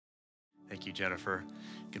Thank you, Jennifer.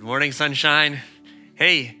 Good morning, sunshine.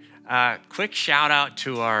 Hey, quick shout out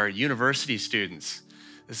to our university students.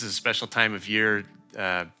 This is a special time of year.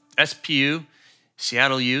 SPU,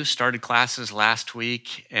 Seattle U, started classes last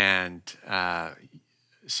week, and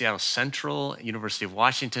Seattle Central, University of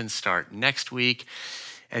Washington start next week.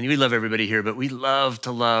 And we love everybody here, but we love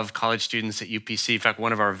to love college students at UPC. In fact,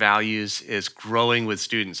 one of our values is growing with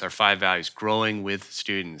students, our 5 values, growing with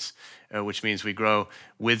students, which means we grow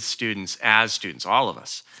with students as students, all of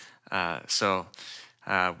us. So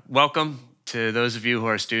welcome to those of you who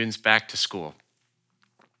are students back to school.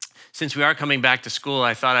 Since we are coming back to school,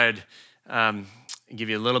 I thought I'd give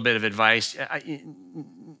you a little bit of advice.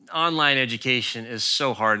 Online education is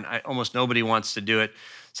so hard, and almost nobody wants to do it.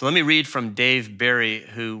 So let me read from Dave Barry,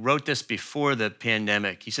 who wrote this before the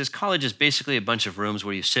pandemic. He says, college is basically a bunch of rooms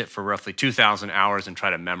where you sit for roughly 2,000 hours and try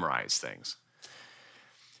to memorize things.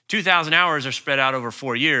 2,000 hours are spread out over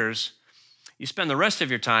 4 years. You spend the rest of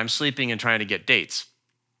your time sleeping and trying to get dates.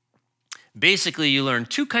 Basically, you learn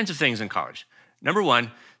 2 kinds of things in college. Number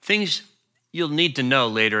 1, things you'll need to know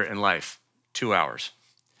later in life, 2 hours.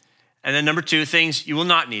 And then number 2, things you will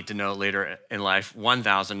not need to know later in life,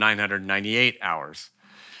 1,998 hours.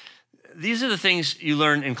 These are the things you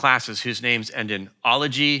learn in classes whose names end in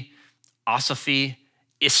ology, osophy,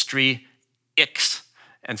 istry, ix,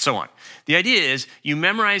 and so on. The idea is you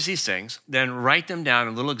memorize these things, then write them down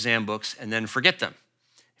in little exam books, and then forget them.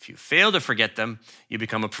 If you fail to forget them, you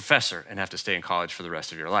become a professor and have to stay in college for the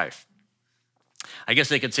rest of your life. I guess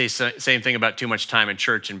they could say the same thing about too much time in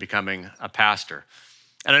church and becoming a pastor.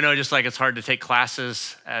 And I know just like it's hard to take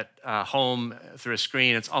classes at home through a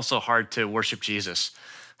screen, it's also hard to worship Jesus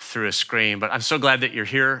through a screen. But I'm so glad that you're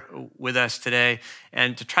here with us today.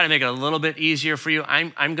 And to try to make it a little bit easier for you,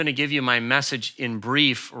 I'm going to give you my message in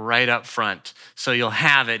brief right up front, so you'll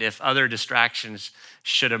have it if other distractions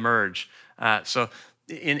should emerge. So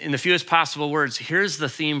in the fewest possible words, here's the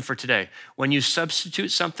theme for today. When you substitute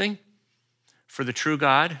something for the true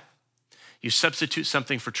God, you substitute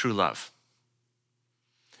something for true love.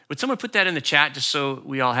 Would someone put that in the chat just so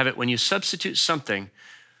we all have it? When you substitute something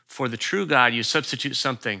for the true God, you substitute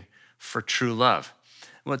something for true love.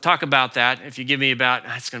 We'll talk about that. If you give me about,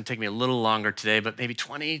 it's going to take me a little longer today, but maybe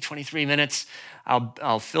 20, 23 minutes,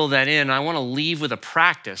 I'll fill that in. I want to leave with a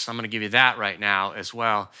practice. I'm going to give you that right now as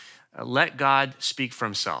well. Let God speak for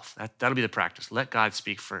himself. That'll be the practice. Let God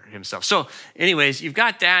speak for himself. So anyways, you've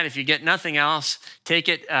got that. If you get nothing else, take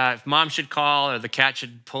it. If mom should call or the cat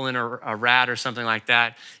should pull in a rat or something like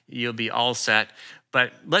that, you'll be all set.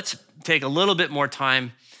 But let's take a little bit more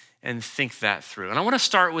time and think that through. And I want to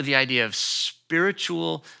start with the idea of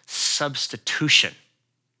spiritual substitution.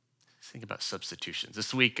 Think about substitutions.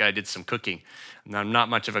 This week I did some cooking. Now, I'm not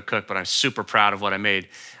much of a cook, but I'm super proud of what I made.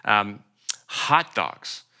 Hot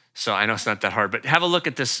dogs. So I know it's not that hard, but have a look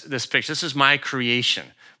at this picture. This is my creation,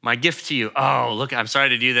 my gift to you. Oh, look, I'm sorry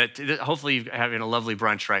to do that. Hopefully you're having a lovely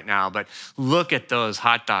brunch right now, but look at those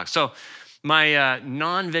hot dogs. So my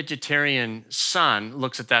non-vegetarian son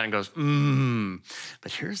looks at that and goes,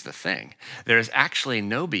 But here's the thing. There's actually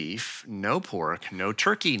no beef, no pork, no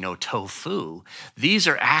turkey, no tofu. These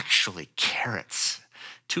are actually carrots.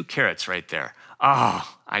 2 carrots right there.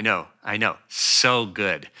 Oh, I know. So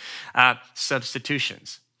good.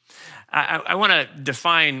 Substitutions. I want to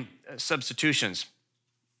define substitutions.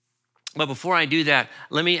 But before I do that,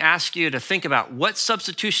 let me ask you to think about what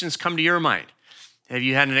substitutions come to your mind. Have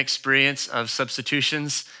you had an experience of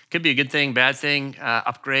substitutions? Could be a good thing, bad thing,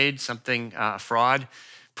 upgrade, something, fraud.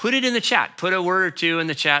 Put it in the chat. Put a word or 2 in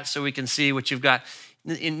the chat so we can see what you've got.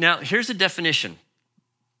 Now, here's the definition.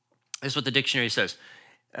 This is what the dictionary says.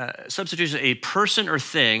 Substitution is a person or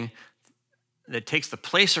thing that takes the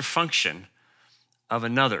place or function of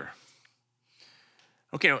another.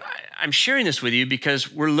 Okay, I'm sharing this with you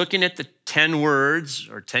because we're looking at the 10 words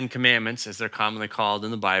or 10 commandments, as they're commonly called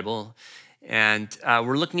in the Bible. And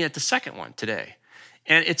we're looking at the second one today.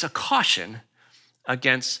 And it's a caution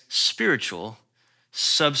against spiritual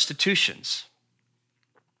substitutions.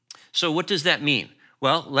 So what does that mean?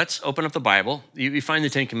 Well, let's open up the Bible. You find the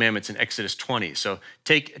 10 commandments in Exodus 20. So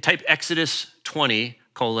type Exodus 20,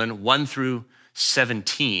 1 through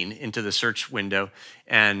 17 into the search window.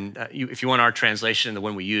 And if you want our translation, the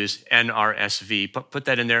one we use, NRSV, put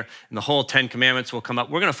that in there, and the whole 10 commandments will come up.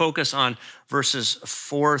 We're going to focus on verses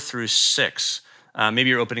 4 through 6. Maybe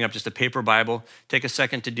you're opening up just a paper Bible. Take a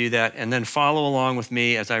second to do that, and then follow along with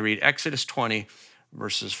me as I read Exodus 20,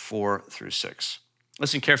 verses 4 through 6.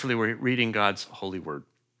 Listen carefully, we're reading God's holy word.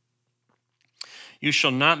 You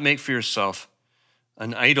shall not make for yourself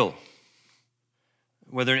an idol,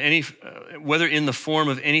 whether in the form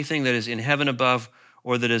of anything that is in heaven above,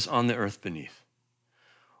 or that is on the earth beneath,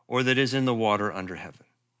 or that is in the water under heaven,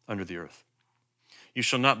 under the earth. You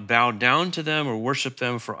shall not bow down to them or worship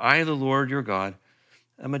them, for I, the Lord your God,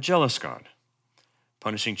 am a jealous God,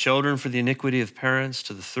 punishing children for the iniquity of parents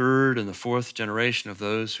to the third and the fourth generation of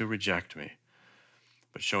those who reject me,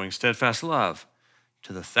 but showing steadfast love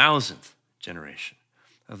to the 1,000th generation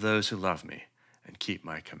of those who love me and keep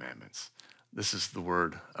my commandments. This is the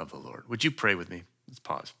word of the Lord. Would you pray with me? Let's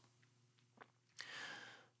pause.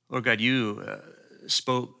 Lord God, you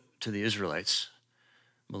spoke to the Israelites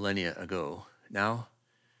millennia ago. Now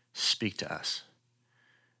speak to us.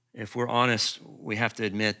 If we're honest, we have to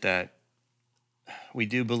admit that we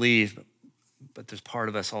do believe, but there's part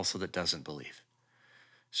of us also that doesn't believe.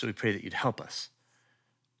 So we pray that you'd help us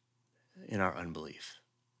in our unbelief.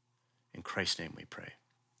 In Christ's name we pray.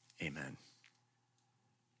 Amen.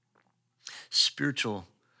 Spiritual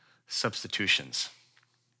substitutions.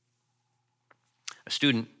 A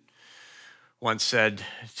student once said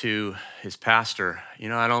to his pastor,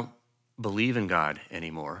 I don't believe in God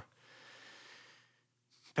anymore.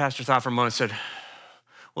 Pastor thought for a moment and said,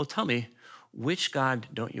 well, tell me, which God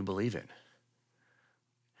don't you believe in?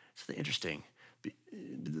 It's interesting.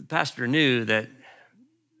 The pastor knew that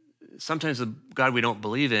sometimes the God we don't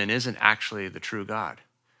believe in isn't actually the true God,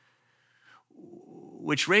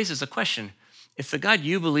 which raises a question. If the God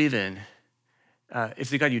you believe in, if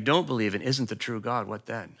the God you don't believe in isn't the true God, what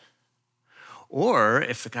then? Or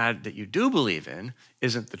if the God that you do believe in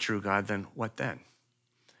isn't the true God, then what then?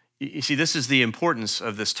 You see, this is the importance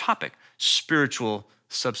of this topic, spiritual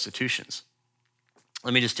substitutions.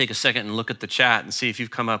 Let me just take a second and look at the chat and see if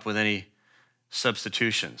you've come up with any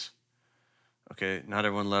substitutions. Okay, not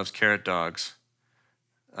everyone loves carrot dogs.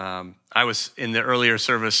 I was in the earlier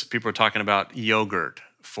service, people were talking about yogurt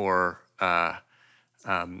for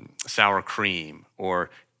sour cream or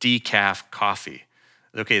decaf coffee.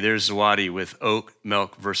 Okay, there's Zawadi with oat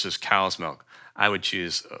milk versus cow's milk. I would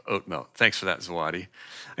choose oat milk. Thanks for that, Zawadi.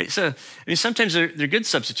 So, sometimes they're good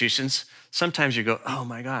substitutions. Sometimes you go, oh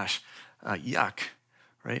my gosh, yuck,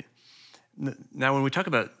 right? Now, when we talk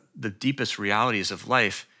about the deepest realities of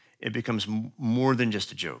life, it becomes more than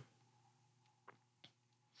just a joke.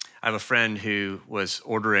 I have a friend who was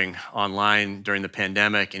ordering online during the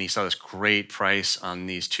pandemic, and he saw this great price on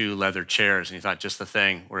these 2 leather chairs, and he thought, just the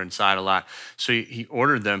thing, we're inside a lot. So he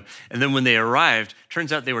ordered them, and then when they arrived,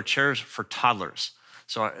 turns out they were chairs for toddlers.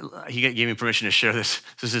 So he gave me permission to share this.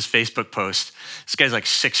 This is his Facebook post. This guy's like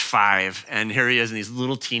 6'5", and here he is in these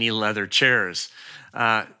little teeny leather chairs.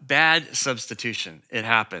 Bad substitution. It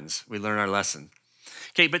happens. We learn our lesson.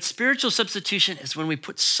 Okay, but spiritual substitution is when we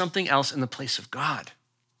put something else in the place of God.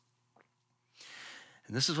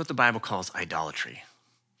 And this is what the Bible calls idolatry.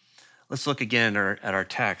 Let's look again at our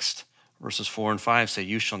text. Verses 4 and 5 say,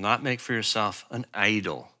 you shall not make for yourself an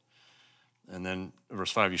idol. And then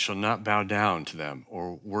verse 5, you shall not bow down to them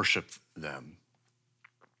or worship them.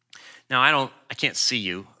 Now, I can't see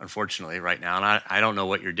you, unfortunately, right now, and I don't know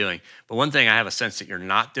what you're doing. But one thing I have a sense that you're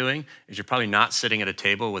not doing is you're probably not sitting at a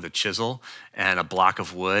table with a chisel and a block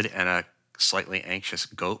of wood and a slightly anxious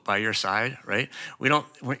goat by your side, right? We don't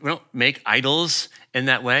make idols in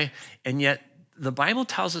that way, and yet the Bible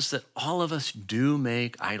tells us that all of us do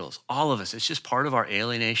make idols. All of us. It's just part of our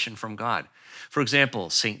alienation from God. For example,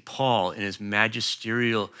 St. Paul, in his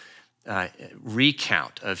magisterial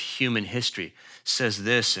recount of human history, says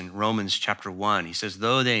this in Romans chapter 1. He says,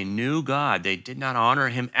 though they knew God, they did not honor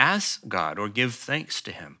him as God or give thanks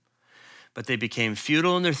to him, but they became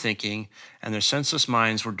futile in their thinking, and their senseless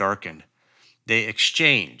minds were darkened. They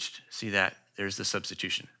exchanged, see that, there's the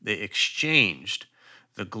substitution. They exchanged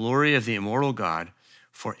the glory of the immortal God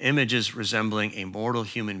for images resembling a mortal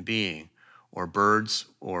human being, or birds,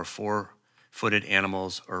 or four-footed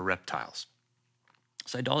animals, or reptiles.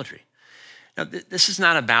 It's idolatry. Now, this is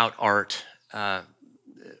not about art.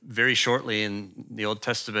 Very shortly in the Old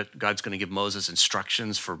Testament, God's going to give Moses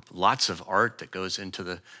instructions for lots of art that goes into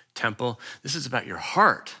the temple. This is about your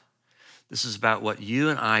heart. This is about what you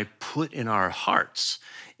and I put in our hearts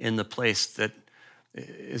in the place that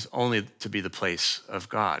is only to be the place of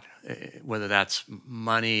God, whether that's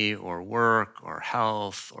money or work or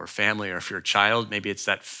health or family, or if you're a child, maybe it's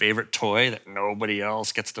that favorite toy that nobody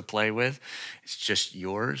else gets to play with. It's just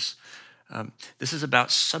yours. This is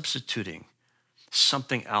about substituting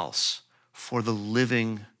something else for the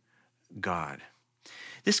living God.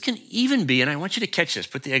 This can even be, and I want you to catch this,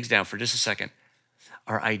 put the eggs down for just a second,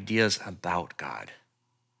 our ideas about God,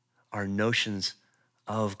 our notions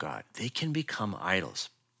of God. They can become idols.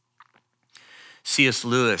 C.S.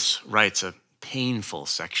 Lewis writes a painful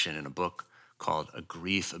section in a book called A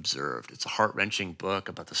Grief Observed. It's a heart-wrenching book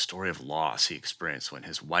about the story of loss he experienced when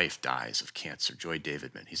his wife dies of cancer, Joy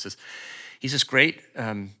Davidman. He's this great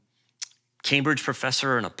Cambridge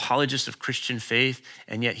professor, an apologist of Christian faith,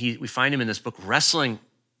 and yet we find him in this book wrestling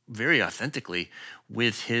very authentically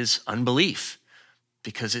with his unbelief.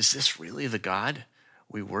 Because is this really the God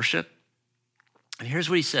we worship? And here's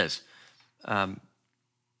what he says.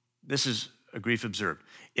 This is A Grief Observed.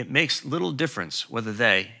 It makes little difference whether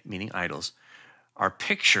they, meaning idols, are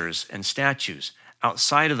pictures and statues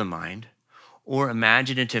outside of the mind or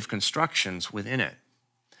imaginative constructions within it.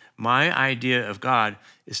 My idea of God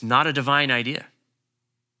is not a divine idea.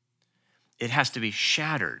 It has to be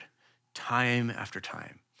shattered time after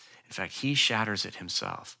time. In fact, he shatters it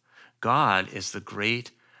himself. God is the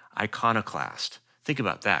great iconoclast. Think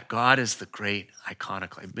about that. God is the great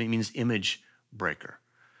iconoclast. It means image breaker,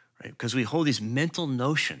 right? Because we hold these mental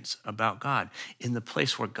notions about God in the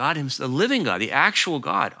place where God himself, the living God, the actual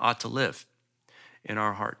God, ought to live in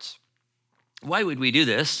our hearts. Why would we do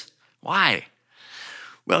this? Why?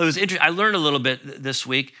 Well, it was interesting. I learned a little bit this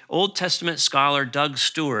week. Old Testament scholar Doug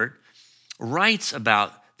Stewart writes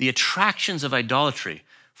about the attractions of idolatry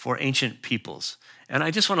for ancient peoples. And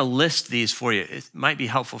I just want to list these for you. It might be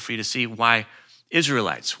helpful for you to see why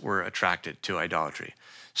Israelites were attracted to idolatry.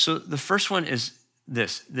 So the first one is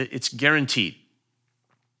this, that it's guaranteed.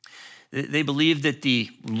 They believed that the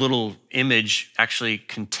little image actually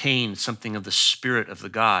contained something of the spirit of the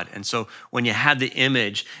God. And so when you had the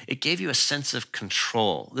image, it gave you a sense of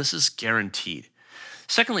control. This is guaranteed.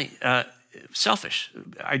 Secondly, selfish.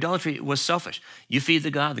 Idolatry was selfish. You feed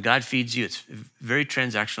the God feeds you. It's very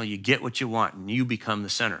transactional. You get what you want and you become the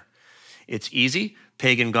center. It's easy.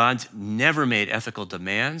 Pagan gods never made ethical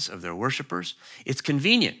demands of their worshipers. It's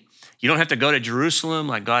convenient. You don't have to go to Jerusalem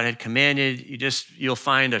like God had commanded. You'll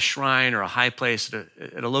find a shrine or a high place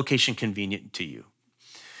at a location convenient to you.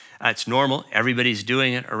 It's normal. Everybody's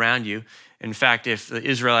doing it around you. In fact, if the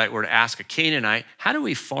Israelite were to ask a Canaanite, how do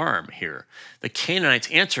we farm here? The Canaanite's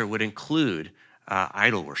answer would include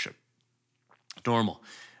idol worship. Normal.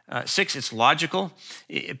 6, it's logical.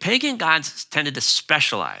 Pagan gods tended to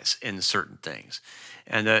specialize in certain things.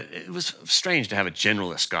 And it was strange to have a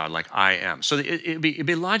generalist God like I am. So it'd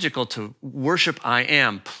be logical to worship I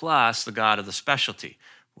am plus the God of the specialty,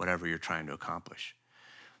 whatever you're trying to accomplish.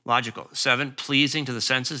 Logical. 7, pleasing to the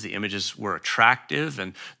senses. The images were attractive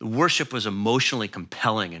and the worship was emotionally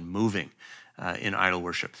compelling and moving in idol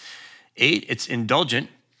worship. 8, it's indulgent.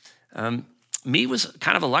 Meat was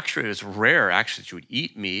kind of a luxury. It was rare, actually, that you would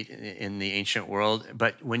eat meat in the ancient world.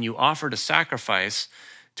 But when you offered a sacrifice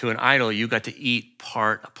to an idol, you got to eat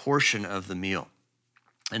a portion of the meal.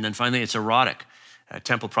 And then finally, it's erotic.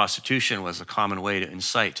 Temple prostitution was a common way to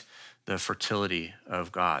incite the fertility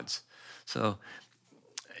of gods. So,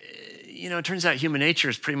 it turns out human nature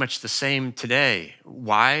is pretty much the same today.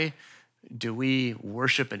 Why do we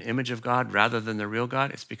worship an image of God rather than the real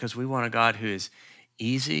God? It's because we want a God who is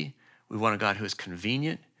easy. We want a God who is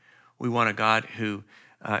convenient. We want a God who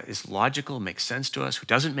is logical, makes sense to us, who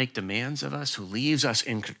doesn't make demands of us, who leaves us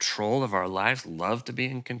in control of our lives, love to be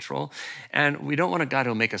in control. And we don't want a God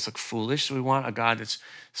who will make us look foolish. So we want a God that's the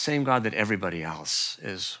same God that everybody else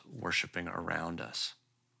is worshiping around us.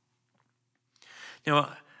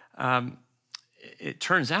 It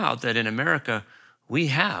turns out that in America, we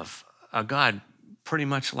have a God pretty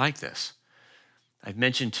much like this. I've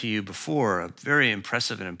mentioned to you before a very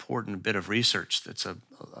impressive and important bit of research that's a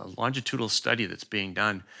longitudinal study that's being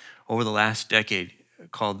done over the last decade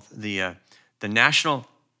called the National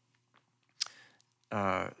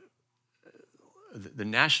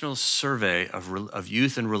Survey of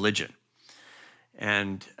Youth and Religion.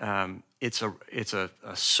 And it's a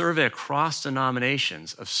survey across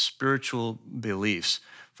denominations of spiritual beliefs,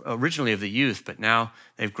 originally of the youth, but now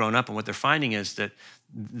they've grown up. And what they're finding is that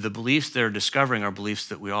the beliefs they're discovering are beliefs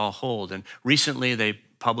that we all hold. And recently they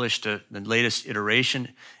published the latest iteration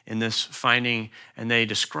in this finding, and they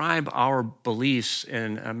describe our beliefs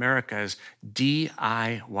in America as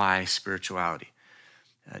DIY spirituality,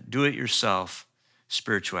 do-it-yourself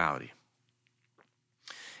spirituality.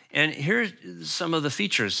 And here's some of the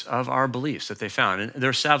features of our beliefs that they found. And there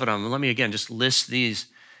are 7 of them. Let me again just list these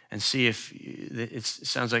and see if it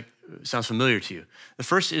sounds familiar to you. The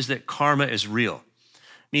first is that karma is real,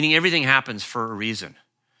 meaning everything happens for a reason.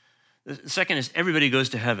 The second is everybody goes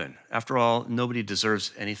to heaven. After all, nobody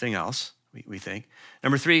deserves anything else, we think.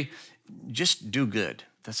 Number 3, just do good.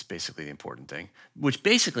 That's basically the important thing, which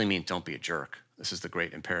basically means don't be a jerk. This is the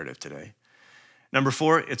great imperative today. Number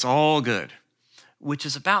 4, it's all good, which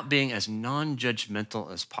is about being as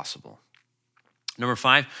non-judgmental as possible. Number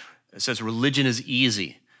 5, it says religion is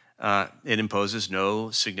easy. It imposes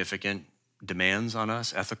no significant demands on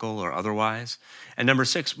us, ethical or otherwise. And number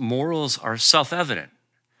 6, morals are self-evident,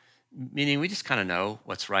 meaning we just kind of know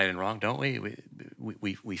what's right and wrong, don't we?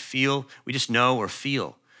 We feel, we just know or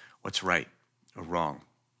feel what's right or wrong.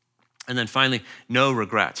 And then finally, no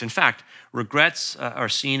regrets. In fact, regrets are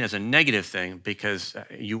seen as a negative thing because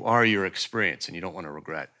you are your experience and you don't want to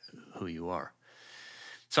regret who you are.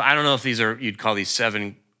 So I don't know if you'd call these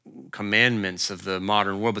 7 commandments of the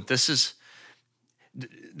modern world, but this is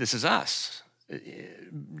us.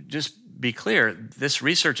 Just be clear, this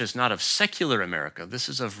research is not of secular America. This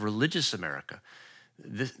is of religious America.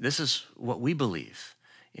 This is what we believe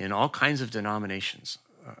in all kinds of denominations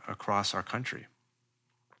across our country.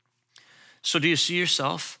 So do you see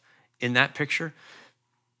yourself in that picture?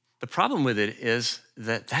 The problem with it is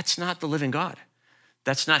that that's not the living God.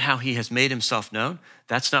 That's not how he has made himself known.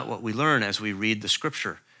 That's not what we learn as we read the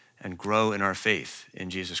scripture and grow in our faith in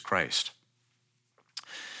Jesus Christ.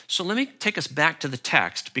 So let me take us back to the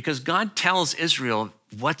text, because God tells Israel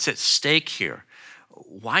what's at stake here,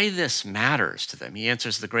 why this matters to them. He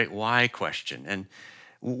answers the great why question and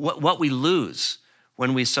what we lose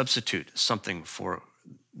when we substitute something for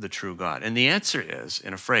the true God. And the answer is,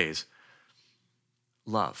 in a phrase,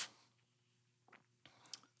 love.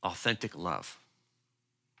 Authentic love.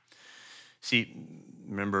 See,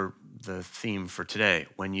 remember the theme for today.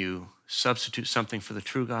 When you substitute something for the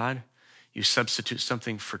true God, you substitute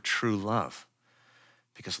something for true love,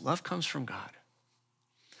 because love comes from God.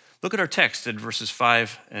 Look at our text in verses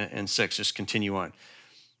 5 and 6. Just continue on.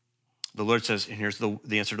 The Lord says, and here's the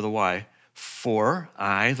answer to the why. For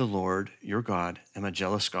I, the Lord, your God, am a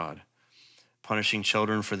jealous God, punishing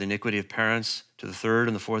children for the iniquity of parents to the 3rd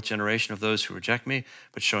and the 4th generation of those who reject me,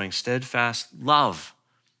 but showing steadfast love.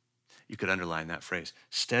 You could underline that phrase,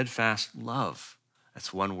 steadfast love.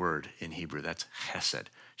 That's one word in Hebrew, that's hesed.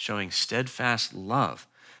 Showing steadfast love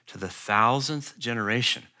to the 1,000th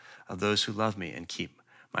generation of those who love me and keep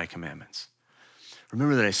my commandments.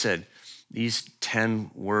 Remember that I said these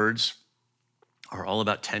 10 words are all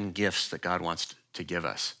about 10 gifts that God wants to give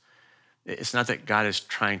us. It's not that God is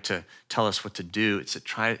trying to tell us what to do. It's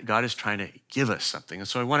that God is trying to give us something. And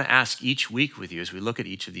so I want to ask each week with you, as we look at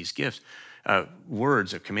each of these gifts,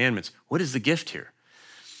 words or commandments, what is the gift here?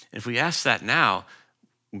 And if we ask that now,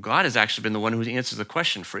 God has actually been the one who answers the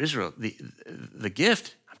question for Israel. The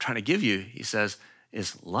gift I'm trying to give you, he says,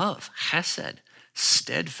 is love, chesed,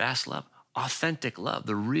 steadfast love, authentic love,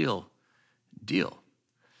 the real deal.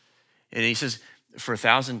 And he says, for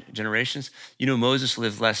 1,000 generations, Moses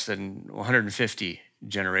lived less than 150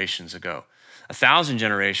 generations ago. 1,000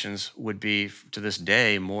 generations would be, to this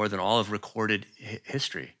day, more than all of recorded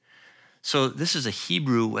history. So this is a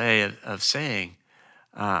Hebrew way of saying,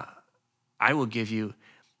 I will give you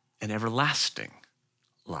an everlasting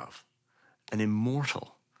love, an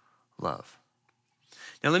immortal love.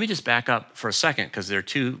 Now, let me just back up for a second, because there are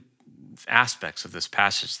 2 aspects of this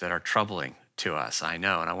passage that are troubling to us, I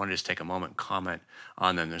know, and I want to just take a moment and comment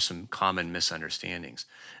on them. There's some common misunderstandings.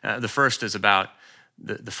 The first is about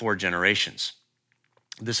the 4 generations.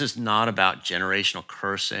 This is not about generational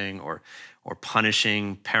cursing or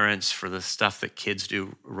punishing parents for the stuff that kids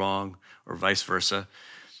do wrong or vice versa.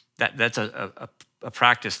 That's a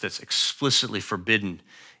practice that's explicitly forbidden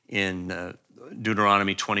in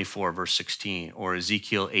Deuteronomy 24, verse 16, or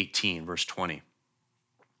Ezekiel 18, verse 20.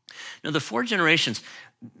 Now, the 4 generations,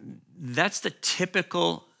 that's the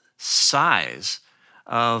typical size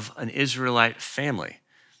of an Israelite family.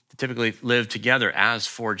 They typically live together as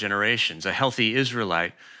 4 generations. A healthy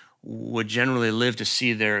Israelite would generally live to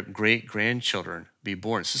see their great-grandchildren be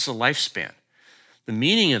born. So this is a lifespan. The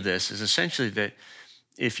meaning of this is essentially that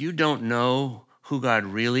if you don't know who God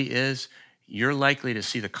really is, you're likely to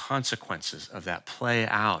see the consequences of that play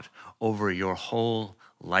out over your whole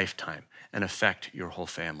lifetime and affect your whole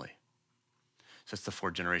family. So that's the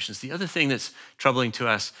 4 generations. The other thing that's troubling to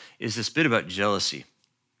us is this bit about jealousy.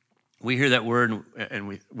 We hear that word and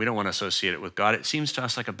we don't want to associate it with God. It seems to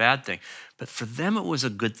us like a bad thing, but for them it was a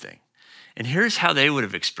good thing. And here's how they would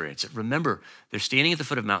have experienced it. Remember, they're standing at the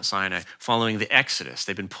foot of Mount Sinai following the Exodus.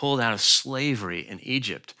 They've been pulled out of slavery in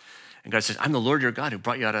Egypt. And God says, I'm the Lord your God who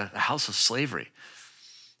brought you out of the house of slavery.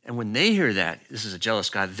 And when they hear that, this is a jealous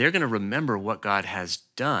God, they're going to remember what God has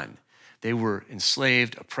done. They were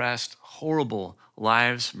enslaved, oppressed, horrible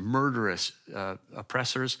lives, murderous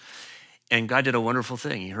oppressors. And God did a wonderful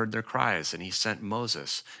thing. He heard their cries and he sent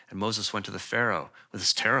Moses. And Moses went to the Pharaoh with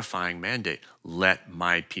this terrifying mandate, let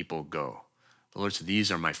my people go. The Lord said, these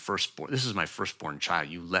are my firstborn. This is my firstborn child.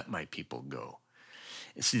 You let my people go.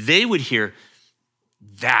 And so they would hear,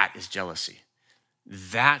 that is jealousy.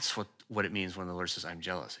 That's what what it means when the Lord says, I'm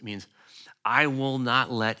jealous. It means I will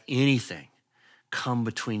not let anything come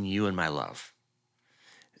between you and my love.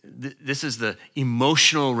 This is the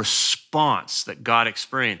emotional response that God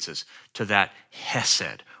experiences to that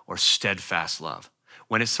hesed or steadfast love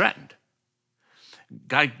when it's threatened.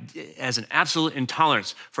 God has an absolute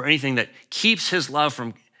intolerance for anything that keeps his love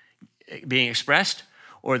from being expressed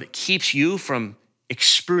or that keeps you from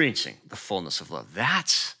experiencing the fullness of love.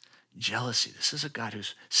 That's jealousy. This is a God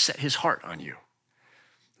who's set his heart on you.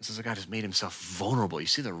 This is a God who's made himself vulnerable. You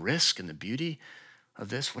see the risk and the beauty of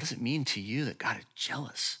this? What does it mean to you that God is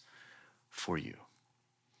jealous for you?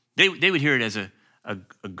 They would hear it as a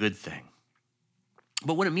good thing.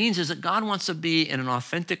 But what it means is that God wants to be in an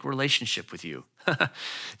authentic relationship with you. The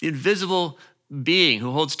invisible being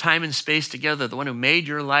who holds time and space together, the one who made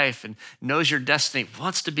your life and knows your destiny,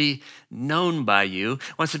 wants to be known by you,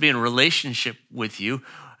 wants to be in a relationship with you,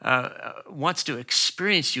 wants to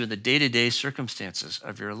experience you in the day-to-day circumstances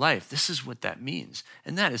of your life. This is what that means.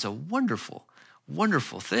 And that is a wonderful,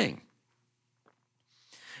 wonderful thing.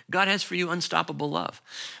 God has for you unstoppable love.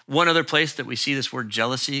 One other place that we see this word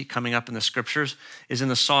jealousy coming up in the scriptures is in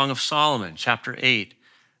the Song of Solomon, chapter 8,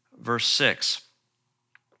 verse 6.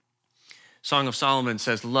 Song of Solomon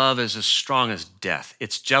says, love is as strong as death.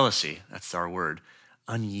 It's jealousy, that's our word,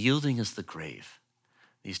 unyielding as the grave.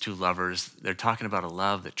 These two lovers, they're talking about a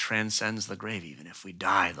love that transcends the grave. Even if we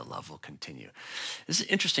die, the love will continue. This is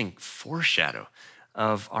an interesting foreshadow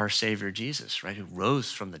of our Savior Jesus, right, who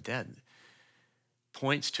rose from the dead.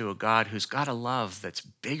 Points to a God who's got a love that's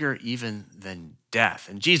bigger even than death.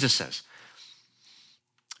 And Jesus says,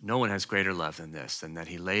 no one has greater love than this, than that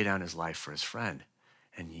he laid down his life for his friend.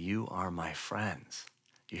 And you are my friends.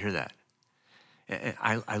 You hear that?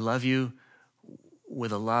 I love you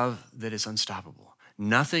with a love that is unstoppable.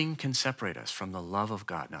 Nothing can separate us from the love of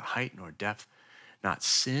God, not height nor depth, not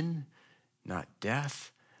sin, not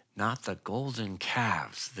death, not the golden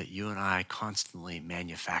calves that you and I constantly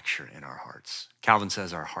manufacture in our hearts. Calvin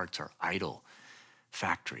says our hearts are idol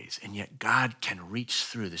factories, and yet God can reach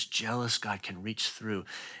through. This jealous God can reach through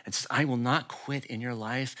and says, I will not quit in your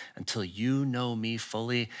life until you know me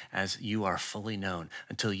fully as you are fully known,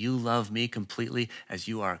 until you love me completely as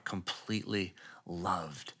you are completely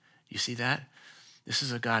loved. You see that? This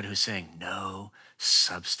is a God who's saying no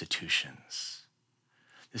substitutions.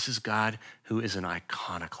 This is God who is an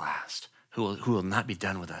iconoclast, who will not be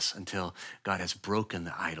done with us until God has broken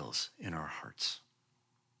the idols in our hearts.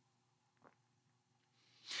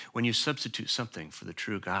 When you substitute something for the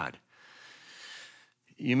true God,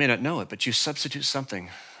 you may not know it, but you substitute something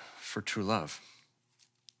for true love.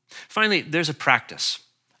 Finally, there's a practice.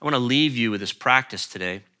 I want to leave you with this practice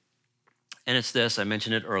today, and it's this. I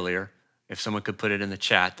mentioned it earlier. If someone could put it in the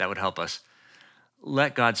chat, that would help us.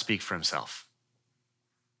 Let God speak for himself.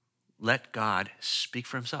 Let God speak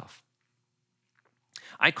for himself.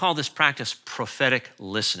 I call this practice prophetic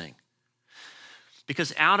listening,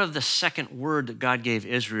 because out of the second word that God gave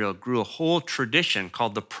Israel grew a whole tradition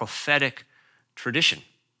called the prophetic tradition.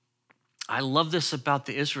 I love this about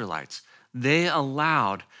the Israelites. They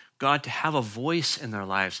allowed God to have a voice in their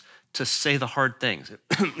lives to say the hard things.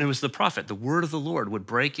 It was the prophet. The word of the Lord would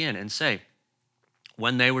break in and say,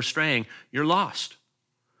 when they were straying, you're lost.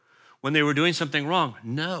 When they were doing something wrong,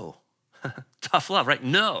 no. Tough love, right?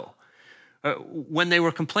 No. When they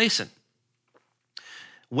were complacent,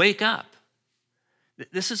 wake up.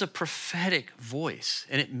 This is a prophetic voice,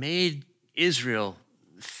 and it made Israel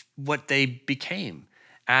what they became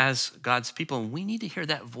as God's people. And we need to hear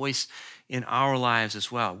that voice in our lives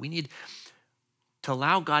as well. We need to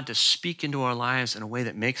allow God to speak into our lives in a way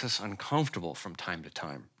that makes us uncomfortable from time to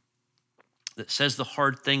time, that says the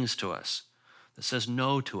hard things to us, that says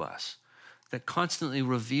no to us, that constantly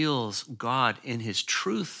reveals God in his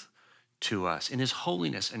truth to us, in his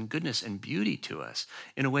holiness and goodness and beauty to us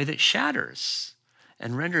in a way that shatters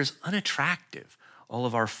and renders unattractive all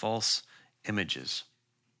of our false images.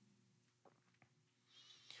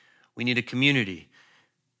 We need a community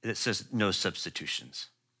that says no substitutions.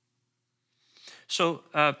 So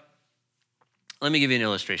let me give you an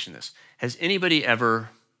illustration of this. Has anybody ever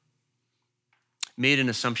made an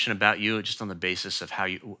assumption about you just on the basis of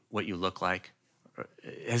what you look like?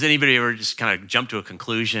 Has anybody ever just kind of jumped to a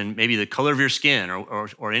conclusion, maybe the color of your skin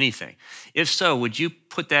or anything? If so, would you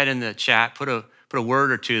put that in the chat, put a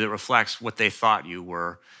word or two that reflects what they thought you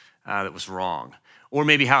were that was wrong, or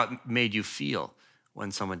maybe how it made you feel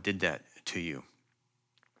when someone did that to you?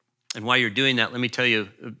 And while you're doing that, let me tell you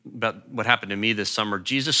about what happened to me this summer.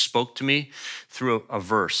 Jesus spoke to me through a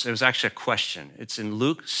verse. It was actually a question. It's in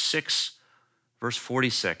Luke 6, verse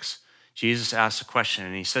 46. Jesus asks a question,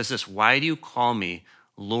 and he says this, why do you call me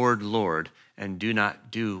Lord, Lord, and do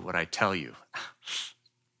not do what I tell you.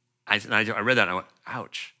 I read that and I went,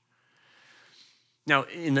 ouch. Now,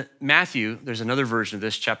 in Matthew, there's another version of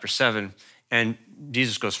this, chapter 7, and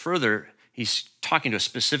Jesus goes further. He's talking to a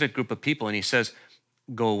specific group of people, and he says,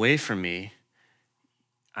 go away from me,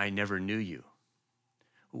 I never knew you.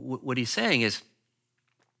 What he's saying is,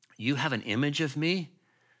 you have an image of me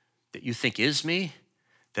that you think is me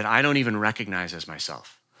that I don't even recognize as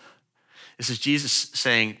myself. This is Jesus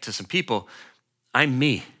saying to some people, I'm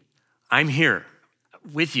me. I'm here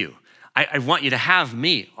with you. I want you to have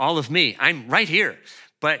me, all of me. I'm right here.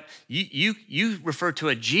 But you refer to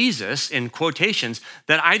a Jesus, in quotations,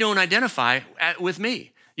 that I don't identify with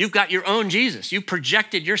me. You've got your own Jesus. You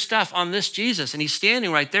projected your stuff on this Jesus, and he's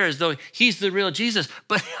standing right there as though he's the real Jesus,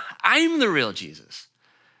 but I'm the real Jesus.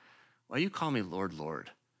 Why you call me Lord,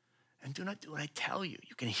 Lord, and do not do what I tell you?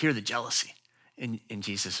 You can hear the jealousy in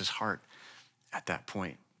Jesus' heart at that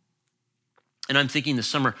point. And I'm thinking this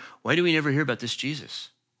summer, why do we never hear about this Jesus?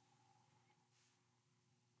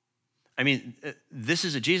 I mean, this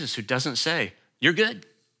is a Jesus who doesn't say, you're good.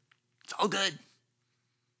 It's all good.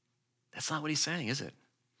 That's not what he's saying, is it?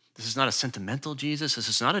 This is not a sentimental Jesus. This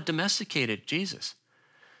is not a domesticated Jesus.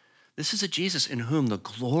 This is a Jesus in whom the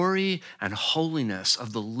glory and holiness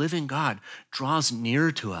of the living God draws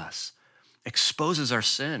near to us, exposes our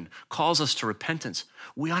sin, calls us to repentance.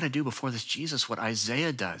 We ought to do before this Jesus what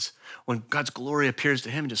Isaiah does when God's glory appears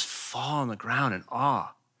to him and just fall on the ground in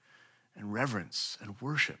awe and reverence and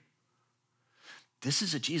worship. This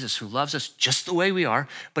is a Jesus who loves us just the way we are,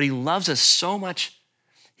 but he loves us so much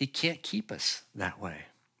he can't keep us that way.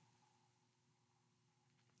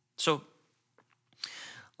 So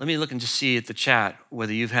let me look and just see at the chat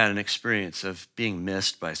whether you've had an experience of being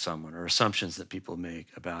missed by someone or assumptions that people make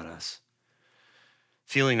about us.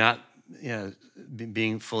 Feeling not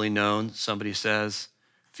being fully known, somebody says.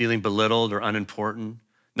 Feeling belittled or unimportant.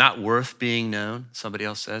 Not worth being known, somebody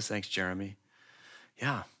else says. Thanks, Jeremy.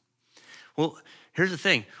 Yeah. Well, here's the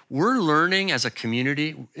thing. We're learning as a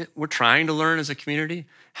community, we're trying to learn as a community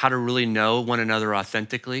how to really know one another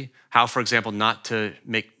authentically. How, for example, not to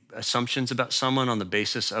make assumptions about someone on the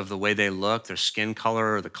basis of the way they look, their skin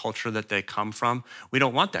color, or the culture that they come from. We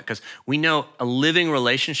don't want that because we know a living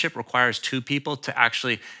relationship requires two people to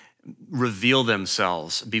actually reveal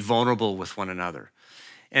themselves, be vulnerable with one another.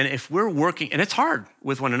 And if we're working, and it's hard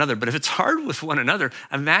with one another, but if it's hard with one another,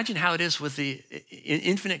 imagine how it is with the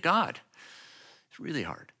infinite God. It's really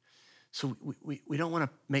hard. So we don't want to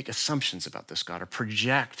make assumptions about this God or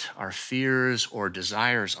project our fears or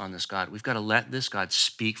desires on this God. We've got to let this God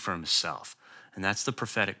speak for himself. And that's the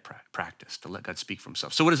prophetic practice, to let God speak for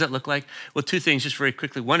himself. So what does that look like? Well, two things just very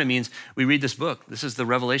quickly. One, it means we read this book. This is the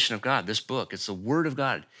revelation of God, this book. It's the word of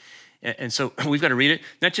God. And so we've got to read it,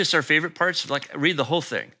 not just our favorite parts, like read the whole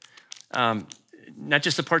thing. Not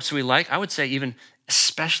just the parts that we like, I would say even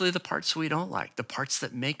especially the parts we don't like, the parts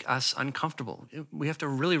that make us uncomfortable. We have to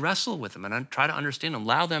really wrestle with them and try to understand them,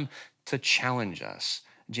 allow them to challenge us.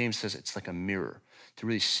 James says it's like a mirror. To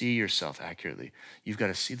really see yourself accurately, you've got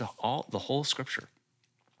to see the whole scripture.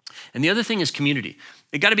 And the other thing is community.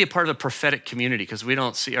 It got to be a part of a prophetic community because we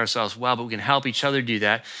don't see ourselves well, but we can help each other do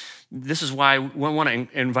that. This is why we want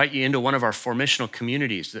to invite you into one of our formational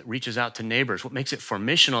communities that reaches out to neighbors. What makes it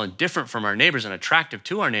formational and different from our neighbors and attractive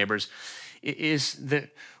to our neighbors is that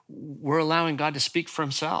we're allowing God to speak for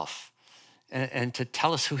himself and to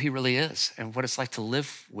tell us who he really is and what it's like to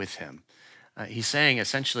live with him. He's saying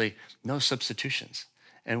essentially no substitutions,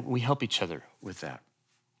 and we help each other with that.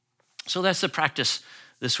 So that's the practice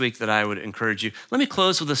this week that I would encourage you. Let me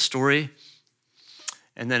close with a story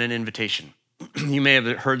and then an invitation. You may have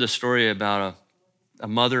heard the story about a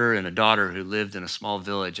mother and a daughter who lived in a small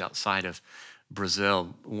village outside of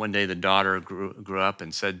Brazil. One day the daughter grew up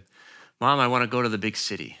and said, "Mom, I want to go to the big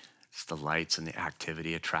city." It's the lights and the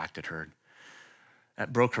activity attracted her.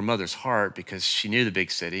 That broke her mother's heart because she knew the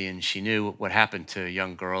big city and she knew what happened to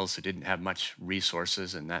young girls who didn't have much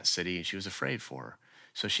resources in that city, and she was afraid for her.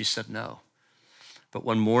 So she said no. But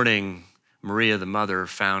one morning, Maria, the mother,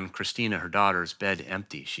 found Christina, her daughter's bed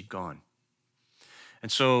empty. She'd gone.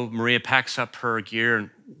 And so Maria packs up her gear and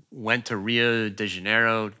went to Rio de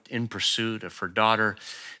Janeiro in pursuit of her daughter,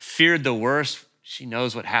 feared the worst. She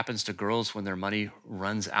knows what happens to girls when their money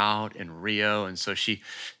runs out in Rio. And so she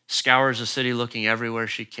scours the city looking everywhere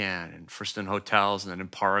she can, and first in hotels and then in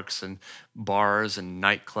parks and bars and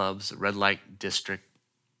nightclubs, the red light district.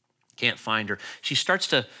 Can't find her. She starts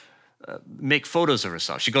to make photos of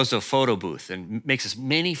herself. She goes to a photo booth and makes as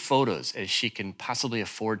many photos as she can possibly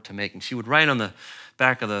afford to make. And she would write on the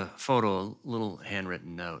back of the photo a little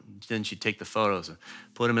handwritten note. Then she'd take the photos and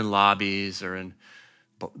put them in lobbies or in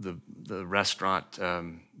the restaurant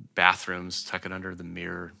bathrooms, tuck it under the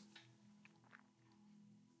mirror.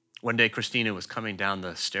 One day, Christina was coming down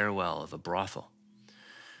the stairwell of a brothel,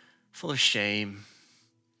 full of shame,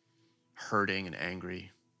 hurting, and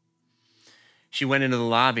angry. She went into the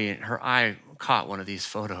lobby, and her eye caught one of these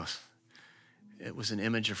photos. It was an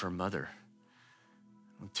image of her mother.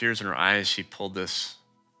 With tears in her eyes, she pulled this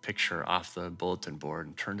picture off the bulletin board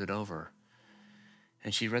and turned it over.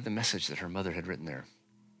 And she read the message that her mother had written there.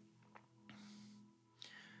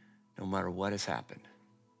 No matter what has happened,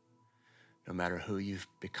 no matter who you've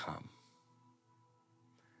become,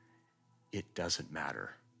 it doesn't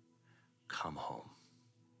matter. Come home.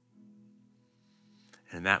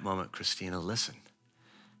 And in that moment, Christina listened.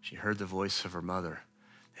 She heard the voice of her mother,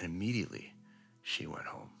 and immediately she went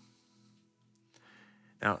home.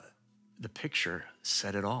 Now, the picture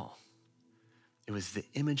said it all. It was the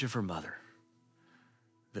image of her mother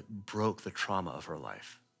that broke the trauma of her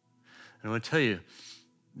life. And I want to tell you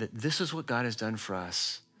that this is what God has done for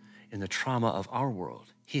us in the trauma of our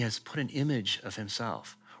world. He has put an image of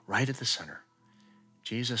himself right at the center.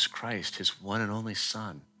 Jesus Christ, his one and only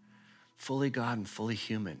Son, fully God and fully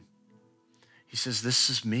human. He says, this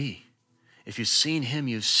is me. If you've seen him,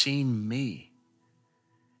 you've seen me.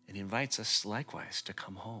 And he invites us likewise to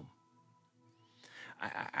come home.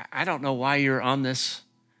 I don't know why you're on this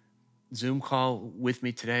Zoom call with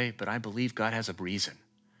me today, but I believe God has a reason.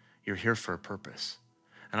 You're here for a purpose.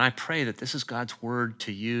 And I pray that this is God's word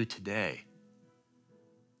to you today.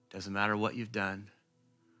 Doesn't matter what you've done,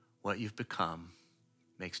 what you've become,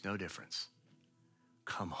 makes no difference.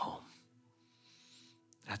 Come home.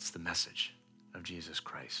 That's the message of Jesus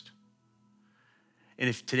Christ. And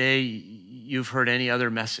if today you've heard any other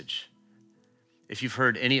message, if you've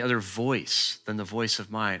heard any other voice than the voice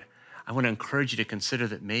of mine, I want to encourage you to consider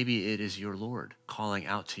that maybe it is your Lord calling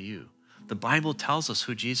out to you. The Bible tells us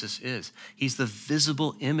who Jesus is. He's the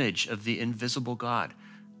visible image of the invisible God,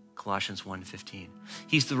 Colossians 1:15.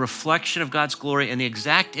 He's the reflection of God's glory and the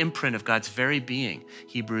exact imprint of God's very being,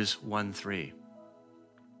 Hebrews 1:3.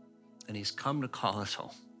 And he's come to call us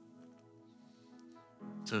home.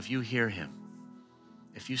 So if you hear him,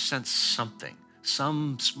 if you sense something,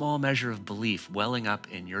 some small measure of belief welling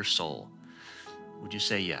up in your soul, would you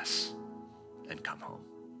say yes and come home?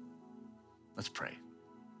 Let's pray.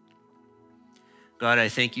 God, I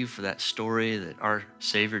thank you for that story that our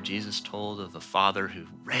Savior Jesus told of the father who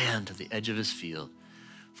ran to the edge of his field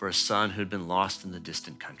for a son who'd been lost in the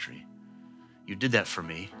distant country. You did that for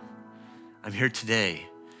me. I'm here today.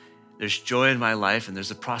 There's joy in my life, and there's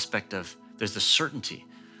the certainty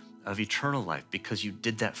of eternal life because you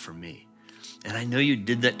did that for me. And I know you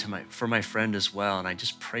did that for my friend as well, and I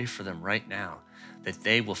just pray for them right now that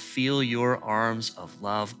they will feel your arms of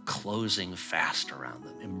love closing fast around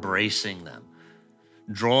them, embracing them,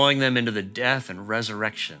 drawing them into the death and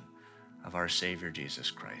resurrection of our Savior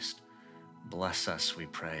Jesus Christ. Bless us, we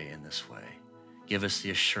pray, in this way. Give us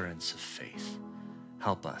the assurance of faith.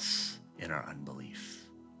 Help us in our unbelief.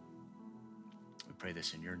 We pray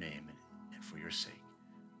this in your name and for your sake.